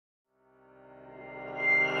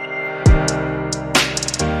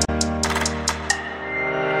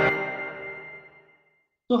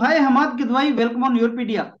So hi Hamad Kidwai, welcome on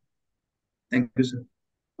YourPedia. Thank you, sir.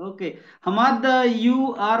 Okay, Hamad,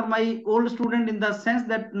 you are my old student in the sense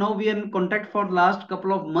that now we are in contact for last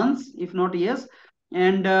couple of months, if not years,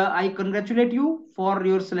 and I congratulate you for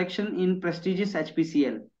your selection in prestigious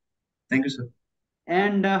HPCL. Thank you, sir.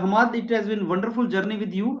 And Hamad, it has been wonderful journey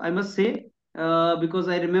with you, I must say, because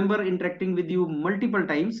I remember interacting with you multiple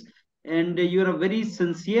times, and you are a very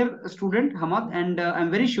sincere student, Hamad, and I'm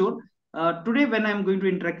very sure today when I'm going to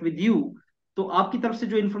interact with you, तो आपकी तरफ से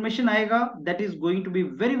जो information आएगा, that is going to be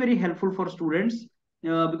very very helpful for students,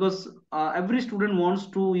 because every student wants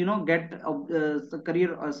to get a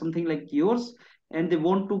career something like yours, and they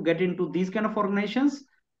want to get into these kind of organizations.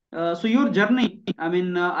 So your journey, I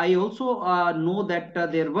mean, I also know that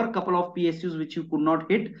there were a couple of PSUs which you could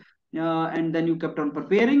not hit, and then you kept on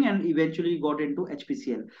preparing and eventually got into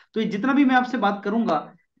HPCL. तो जितना भी मैं आपसे बात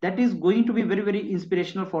करूंगा, that is going to be very very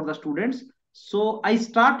inspirational for the students. So I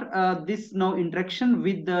start this now interaction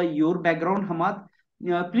with your background, Hamad.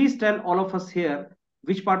 Please tell all of us here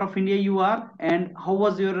which part of India you are and how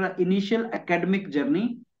was your initial academic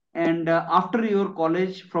journey. And after your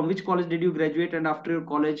college, from which college did you graduate? And after your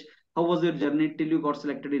college, how was your journey till you got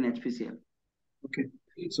selected in HPCL? Okay.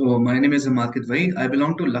 So my name is Hammad. I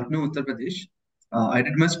belong to Lucknow, Uttar Pradesh. I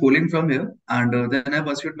did my schooling from here, and then I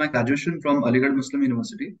pursued my graduation from Aligarh Muslim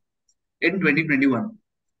University in 2021.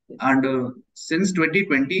 And since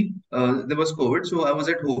 2020, there was COVID, so I was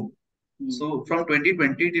at home. So from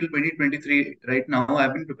 2020 till 2023, right now,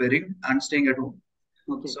 I've been preparing and staying at home.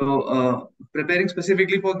 Okay. So preparing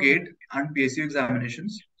specifically for GATE and PSU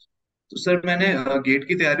examinations. तो sir मैंने gate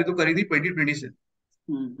की तैयारी तो करी थी 2020 से,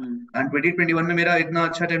 and 2021 में मेरा इतना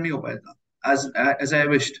अच्छा टाइम नहीं हो पाया था एज आई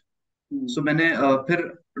विश्ड. सो मैंने फिर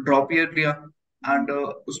ड्रॉप ईयर लिया, एंड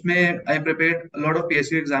उसमें आई prepared lot of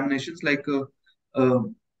PSU examinations like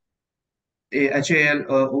HAL,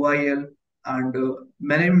 OIL, and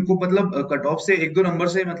मैंने इनको मतलब कट ऑफ से 1-2 नंबर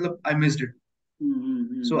से मतलब I missed it.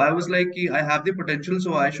 So I was like, I have the potential,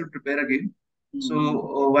 so I should prepare again. So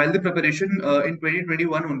while the preparation in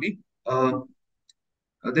 2021 only,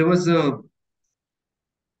 there was so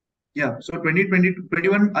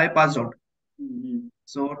 2021 I passed out.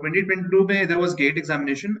 So 2022 there was GATE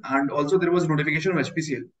examination, and also there was notification of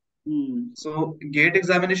HPCL. So GATE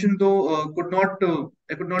examination though I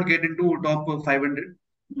could not get into top 500,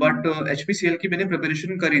 but HPCL की मैंने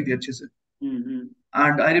preparation करी थी अच्छे से.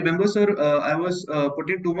 And I remember, sir, I was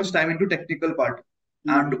putting too much time into technical part,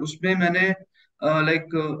 and उसमें मैंने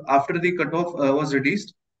after the cutoff was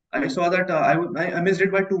released, I saw that I missed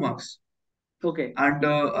it by 2 marks. Okay. And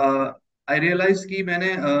I realized कि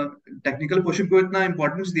मैंने technical portion को इतना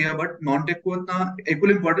importance दिया, but non-tech को इतना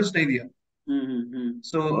equal importance नहीं दिया.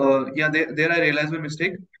 So there I realized my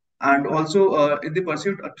mistake. And also in the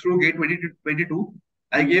pursuit through GATE 2022,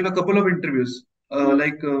 I gave a couple of interviews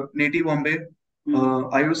like NITIE Bombay,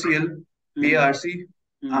 IOCL, BARC,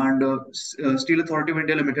 and Steel Authority of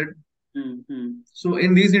India Limited. So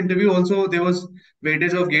in these interviews also there was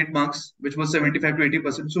weightage of GATE marks, which was 75 to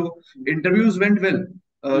 80%. So interviews went well.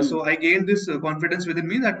 So I gained this confidence within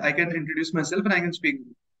me that I can introduce myself and I can speak.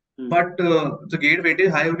 But the GATE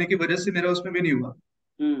weightage high होने की वजह से मेरा उसमें भी नहीं हुआ.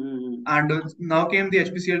 And now came the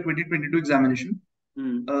HPCL 2022 examination.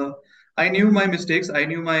 I knew my mistakes. I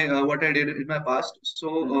knew my what I did in my past.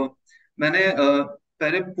 So मैंने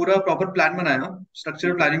पहले पूरा प्रॉपर प्लान बनाया,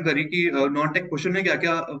 स्ट्रक्चर प्लानिंग करी कि नॉन टेक क्वेश्चन में क्या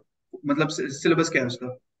क्या मतलब सिलेबस क्या है उसका.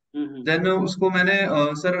 देन उसको मैंने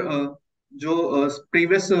सर जो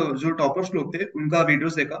प्रीवियस जो टॉपर्स लोग थे उनका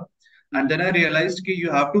वीडियोस देखा, एंड देन आई रियलाइज्ड कि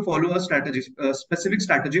you have to follow a strategy, specific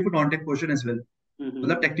strategy for non tech question as well.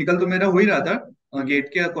 मतलब टेक्निकल तो मेरा हो ही रहा था गेट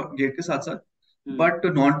के साथ साथ, बट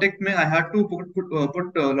नॉन टेक में I had to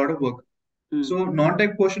put lot of work. So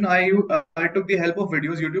non-tech portion, I took the help of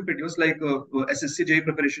videos, YouTube videos like SSC JEE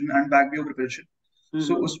preparation and back BO preparation.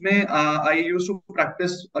 So usme I used to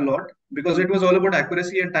practice a lot because it was all about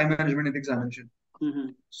accuracy and time management in the examination.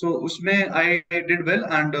 So usme I did well,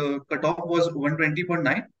 and cutoff was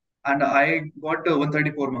 120.9, and I got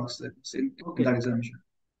 134 marks in that examination.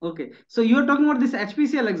 Okay, so you are talking about this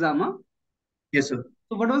HPCL exam, huh? Yes, sir.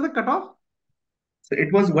 So what was the cutoff? So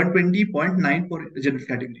it was 120.9 for general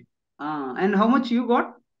category. And how much you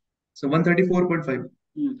got? So 134.5.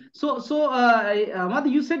 So Ahmad,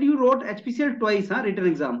 you said you wrote HPCL twice, huh? Written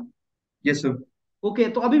exam. Yes, sir. Okay,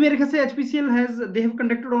 so abhi mere khayal se HPCL they have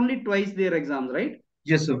conducted only twice their exams, right?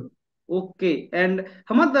 Yes, sir. Okay, and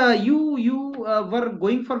Hamad, you were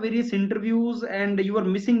going for various interviews and you were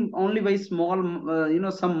missing only by small,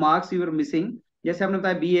 some marks you were missing. जैसे आपने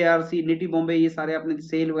बताया BARC, NITIE Bombay, ये सारे आपने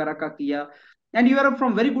cell वगैरह का किया. And you are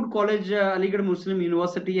from very good college, Aligarh Muslim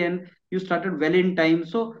University, and you started well in time.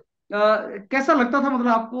 So कैसा लगता था, मतलब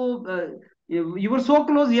आपको, you were so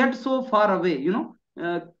close yet so far away, you know,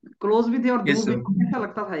 close भी थे और Yes, दूर भी, sir. कैसा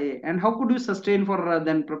लगता था ये, and how could you sustain for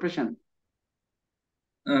then preparation?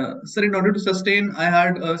 Sir, in order to sustain, I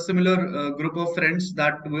had a similar group of friends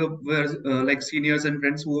that were like seniors and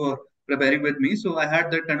friends who were preparing with me. So I had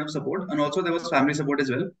that kind of support, and also there was family support as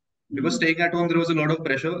well. Because staying at home, there was a lot of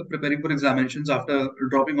pressure preparing for examinations after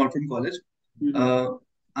dropping out from college.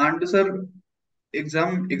 And sir,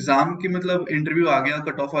 exam की मतलब interview आ गया,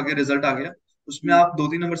 cut off आ गया, result आ गया, उसमें आप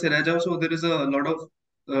 2-3 number से रह जाओ, so there is a lot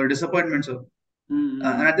of disappointment, sir.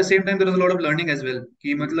 And at the same time, there is a lot of learning as well.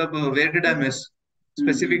 कि मतलब where did I miss?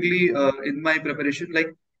 Specifically in my preparation,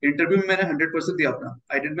 like interview में मैंने 100% दिया अपना.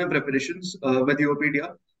 I did my preparations with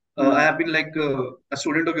YourPedia. I have been like a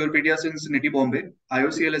student of YourPedia since NITI Bombay,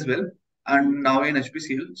 IOCL as well, and now in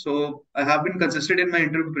HPCL. So I have been consistent in my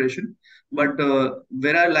interview preparation. But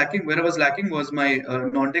where I was lacking was my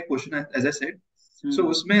non-tech question, as I said. So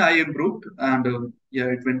उसमें I improved, and yeah,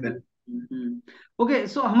 it went well. Okay,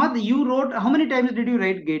 so Hammad, you wrote, how many times did you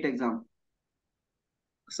write GATE exam?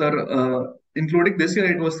 Sir, including this year,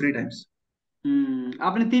 it was 3 times.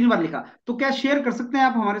 आपने 3 बार लिखा, तो क्या share कर सकते हैं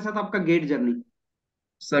आप हमारे साथ आपका gate journey?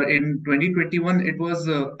 Sir, in 2021, it was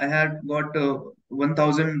I had got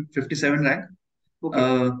 1057 rank.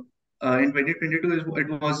 Okay. In 2022, it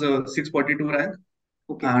was 642 rank.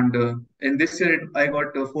 Okay. And in this year, I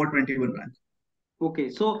got 421 rank. Okay,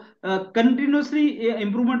 so continuously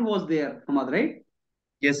improvement was there, Hammad, right?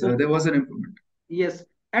 Yes, sir, there was an improvement. Yes.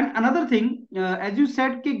 And another thing, as you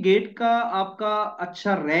said कि gate का आपका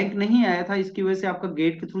अच्छा rank नहीं आया था, इसकी वजह से आपका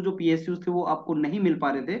गेट के थ्रू जो PSUs थे वो आपको नहीं मिल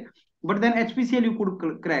पा रहे थे, but then HPCL you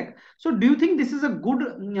could crack. So do you think this is a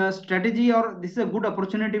good strategy, or this is a good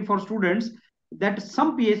opportunity for students, that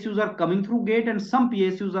some PSUs are coming through GATE and some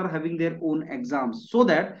PSUs are having their own exams, so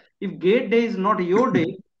that if GATE day is not your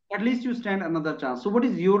day, at least you stand another chance? So what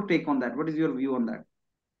is your take on that? What is your view on that?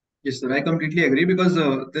 Yes, sir, I completely agree, because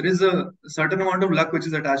there is a certain amount of luck which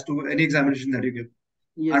is attached to any examination that you give.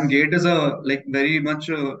 Yes. And GATE is like very much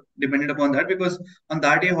dependent upon that, because on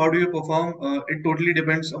that day, how do you perform? It totally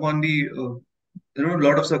depends upon the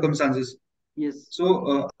lot of circumstances. Yes.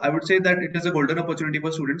 So I would say that it is a golden opportunity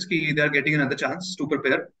for students कि they are getting another chance to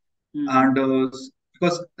prepare, and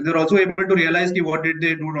because they're also able to realize कि what did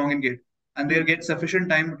they do wrong in GATE, and they get sufficient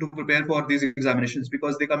time to prepare for these examinations,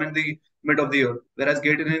 because they come in the mid of the year, whereas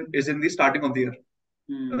GATE is in the starting of the year,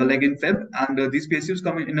 like in Feb, and these PSUs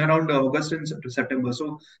come in around August and September.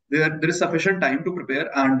 So there is sufficient time to prepare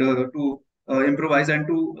and to improvise, and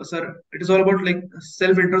to it is all about like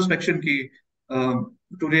self introspection ki,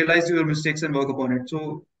 to realize your mistakes and work upon it.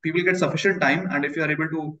 So people get sufficient time, and if you are able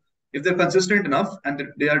to, if they're consistent enough and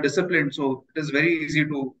they are disciplined, so it is very easy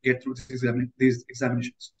to get through these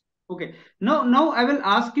examinations. Okay. Now I will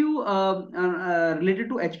ask you related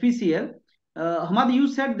to HPCL. Hammad, you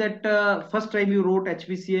said that first time you wrote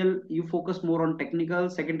HPCL, you focused more on technical.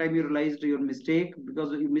 Second time you realized your mistake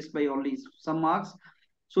because you missed by only some marks.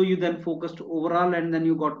 So you then focused overall, and then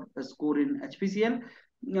you got a score in HPCL.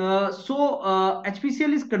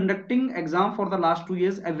 HPCL is conducting exam for the last 2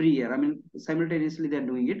 years every year. I mean, simultaneously they are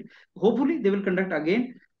doing it. Hopefully they will conduct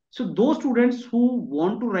again. So those students who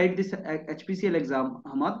want to write this HPCL exam,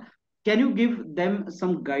 Hammad, can you give them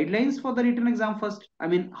some guidelines for the written exam first? I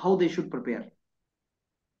mean, how they should prepare?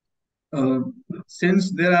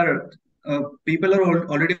 Since there are people are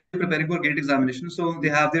already preparing for GATE examination, so they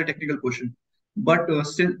have their technical portion. But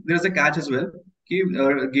still, there is a catch as well.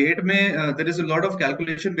 GATE mein, there is a lot of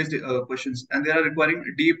calculation-based questions, and they are requiring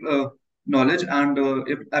deep knowledge and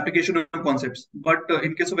application of concepts. But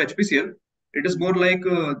in case of HPCL, it is more like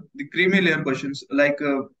the creamy layer questions, like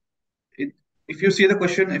if you see the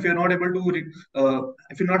question, if you're not able to,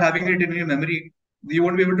 if you're not having it in your memory, you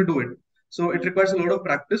won't be able to do it. So it requires a lot of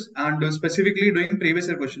practice, and specifically doing previous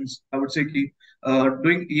year questions. I would say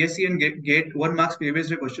doing ESE and GATE 1 marks previous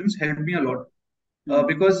year questions helped me a lot.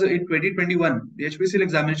 Because in 2021, the HPCL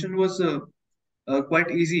examination was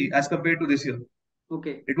quite easy as compared to this year.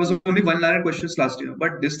 Okay. It was only 100 questions last year,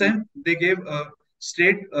 but this time they gave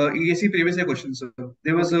straight ESE previous year questions.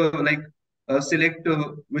 There was select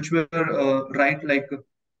which were right, like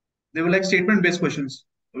they were like statement-based questions,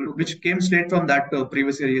 which came straight from that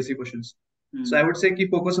previous year ESE questions. So I would say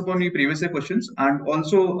keep focus upon the previous year questions, and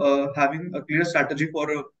also having a clear strategy for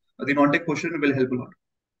the non-tech question will help a lot.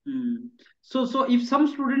 So if some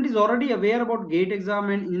student is already aware about GATE exam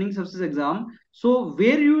and engineering services exam, so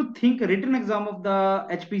where do you think written exam of the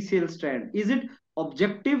HPCL stand? Is it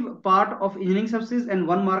objective part of engineering services and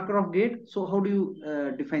 1 marker of GATE? So how do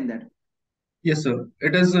you define that? Yes, sir.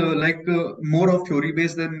 It is more of theory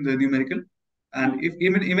based than the numerical. And if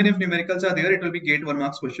even if numericals are there, it will be gate 1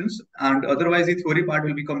 marks questions, and otherwise the theory part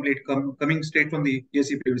will be coming straight from the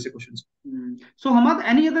ESC PVC questions. So, Hamad,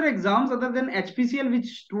 any other exams other than HPCL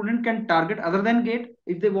which student can target other than GATE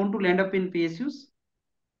if they want to land up in PSUs?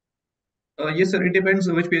 Yes, sir. It depends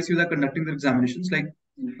which PSUs are conducting the examinations. Like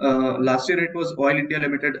last year, it was Oil India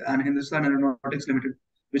Limited and Hindustan Aeronautics Limited,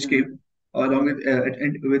 which came along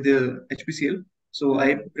with the HPCL. So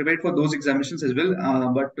I prepared for those examinations as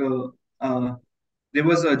well. But there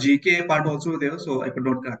was a GK part also there, so I could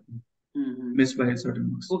not crack. Missed by certain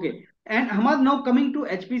marks. Okay. And Hamad, now coming to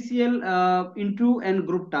HPCL into and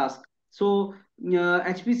group task. So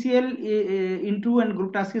HPCL into and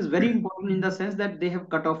group task is very important in the sense that they have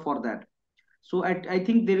cut off for that. So I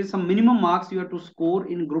think there is some minimum marks you have to score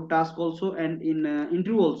in group task also and in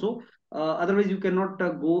interview also. Otherwise, you cannot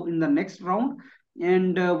go in the next round.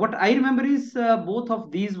 And what I remember is both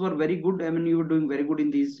of these were very good. I mean, you were doing very good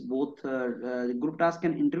in these both group task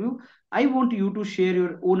and interview. I want you to share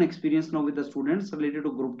your own experience now with the students related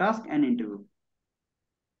to group task and interview.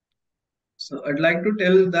 So I'd like to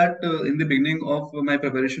tell that in the beginning of my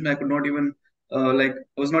preparation, I could not even I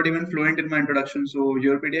was not even fluent in my introduction. So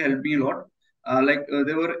YourPedia helped me a lot.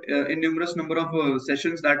 There were innumerous number of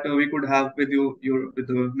sessions that we could have with with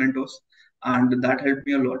the mentors, and that helped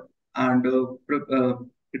me a lot. And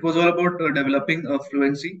it was all about developing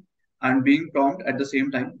fluency and being prompt at the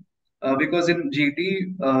same time. Because in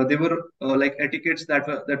GT there were etiquettes that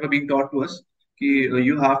were being taught to us.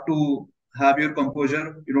 You have to have your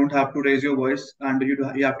composure. You don't have to raise your voice, and you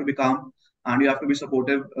have to be calm, and you have to be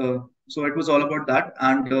supportive. So it was all about that.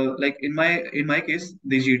 And in my case,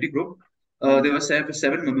 the GT group. There were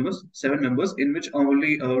seven members, in which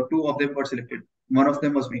only 2 of them got selected. One of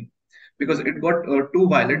them was me, because it got too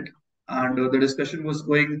violent, and the discussion was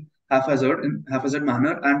going haphazard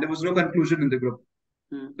manner, and there was no conclusion in the group.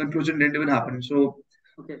 Conclusion didn't even happen. So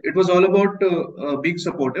it was all about being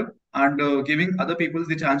supportive and giving other people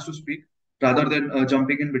the chance to speak rather than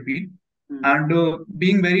jumping in between, and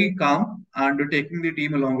being very calm and taking the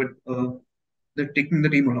team along with taking the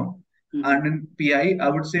team along. And in PI, I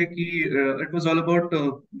would say it was all about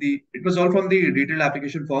it was all from the detailed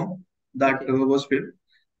application form that was filled.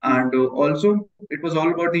 And also, it was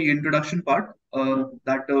all about the introduction part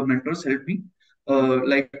that mentors helped me.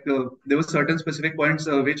 There were certain specific points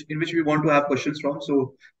in which we want to have questions from.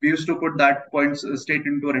 So we used to put that points straight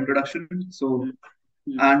into our introduction. So,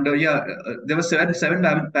 and there were seven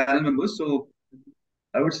panel members. So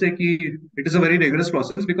I would say it is a very rigorous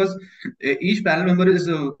process, because each panel member is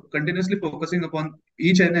continuously focusing upon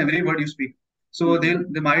each and every word you speak. So they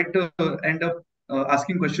might end up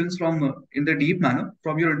asking questions from in the deep manner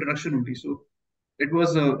from your introduction only. So it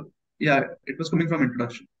was coming from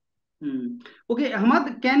introduction. Okay,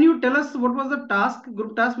 Hammad, can you tell us what was the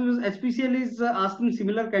group task? Because HPCL is asking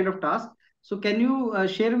similar kind of task. So can you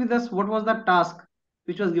share with us what was the task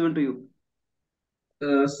which was given to you?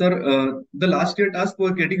 Sir, the last year tasks were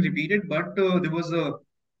getting repeated, but there was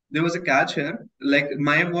a catch here. Like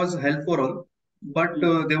mine was health for all, but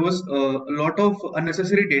there was a lot of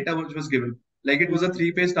unnecessary data which was given. Like it was a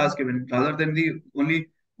 3-page task given rather than the only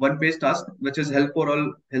 1-page task, which is health for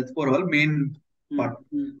all main part.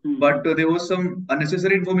 But there was some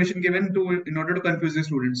unnecessary information given in order to confuse the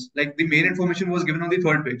students. Like the main information was given on the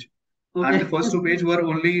 3rd page, and the first 2 pages were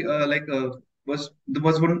only was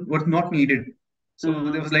not needed.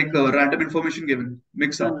 So there was random information given,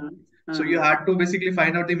 mix up. So you had to basically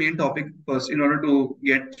find out the main topic first in order to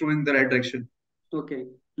get through in the right direction. Okay.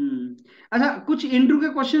 अच्छा, कुछ interview के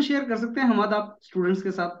question share कर सकते हैं हमारे आप students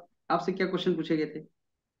के साथ? आपसे क्या क्वेश्चन पूछे गए थे?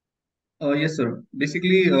 Yes, sir.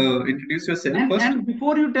 Basically, introduce yourself first. And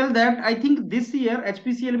before you tell that, I think this year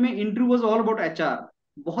HPCL में interview was all about HR.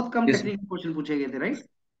 बहुत कम technical question पूछे गए थे, right?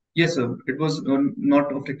 Yes, sir. It was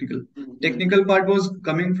not of technical. Technical part was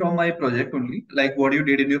coming from my project only, like what you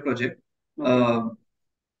did in your project.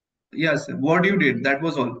 Yes, what you did, that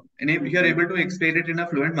was all. And if you are able to explain it in a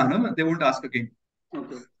fluent manner, they won't ask again.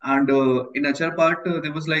 And in HR part,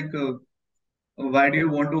 there was why do you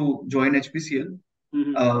want to join HPCL?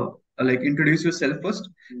 Introduce yourself first,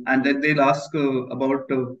 and then they'll ask about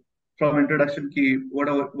from introduction what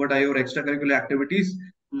are your extracurricular activities,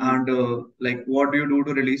 and what do you do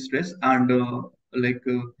to release stress, and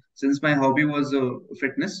since my hobby was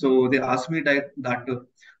fitness, so they asked me that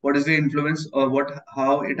what is the influence,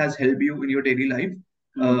 how it has helped you in your daily life,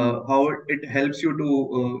 how it helps you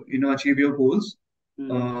to achieve your goals.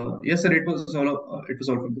 Yes, sir. It was all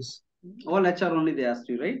from this. All HR only they asked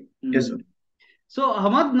you, right? Yes, sir. So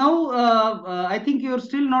Hammad, now I think you're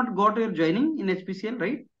still not got your joining in HPCL,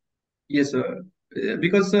 right? Yes, sir.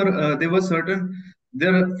 Because, sir,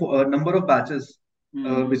 there are a number of batches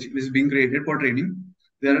which is being created for training.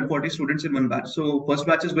 There are 40 students in one batch. So first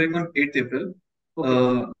batch is going on 8th April.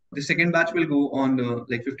 Okay. The second batch will go on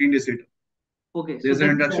like 15 days later. Okay. There's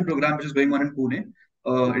an internship program which is going on in Pune.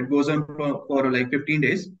 It goes on for like 15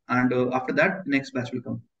 days, and after that, next batch will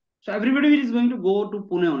come. So everybody is going to go to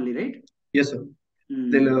Pune only, right? Yes, sir.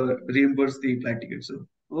 They'll reimburse the flight tickets, sir.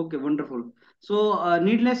 Okay, wonderful. So,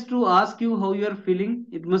 needless to ask you how you are feeling.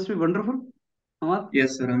 It must be wonderful, Hammad.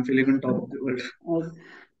 Yes, sir. I'm feeling on top of the world.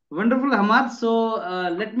 Wonderful, Hammad. So,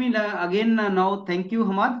 let me again now thank you,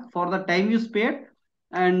 Hammad, for the time you spared.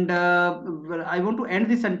 And I want to end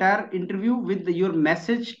this entire interview with your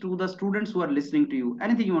message to the students who are listening to you.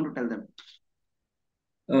 Anything you want to tell them?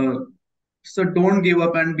 So don't give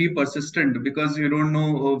up and be persistent, because you don't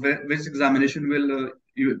know which examination will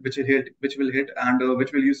which will hit and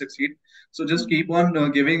which will you succeed. So just keep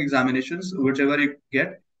on giving examinations, whichever you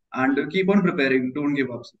get, and keep on preparing. Don't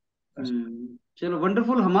give up. Chalo,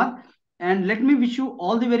 wonderful, Hammad. And let me wish you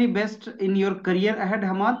all the very best in your career ahead,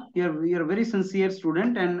 Hammad. You're a very sincere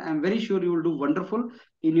student, and I'm very sure you will do wonderful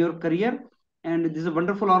in your career. And this is a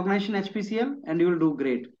wonderful organization, HPCL, and you will do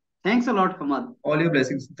great. Thanks a lot, Hammad. All your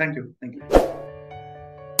blessings. Thank you. Thank you.